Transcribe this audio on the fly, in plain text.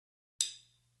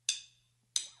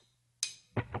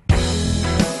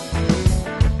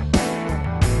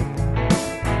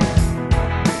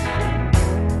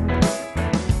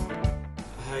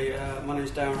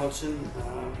Darren Hodson.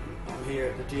 I'm here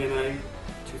at the DMA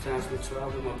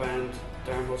 2012 with my band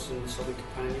Darren Hodson and the Southern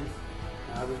Companion.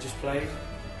 We've just played.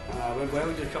 We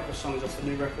did a couple of songs off the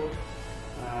new record.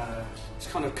 It's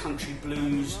kind of country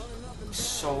blues,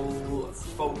 soul,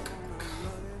 folk,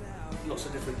 lots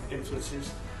of different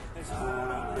influences.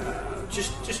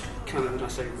 Just kind of, when I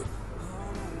say,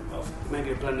 maybe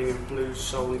a blending of blues,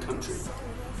 soul and country.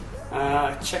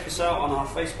 Check us out on our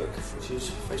Facebook, which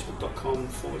is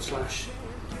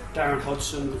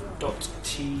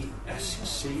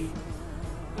facebook.com/DarrenHodson.tsc,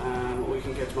 or you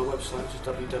can go to my website, which is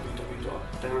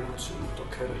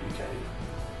www.darrenhodson.co.uk.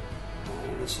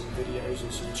 There's some videos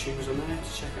and some tunes on there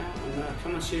to check out, and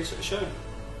come and see us at the show.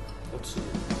 Hodson.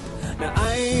 Now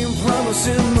I ain't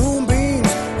promising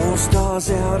moonbeams or stars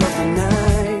out of the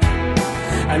night,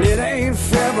 and it ain't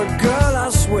fair, but girl, I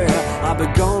swear I'll be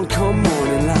gone come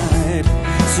morning light.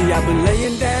 See, I've been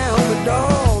laying down the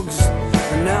dogs,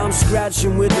 and now I'm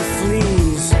scratching with the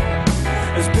fleas.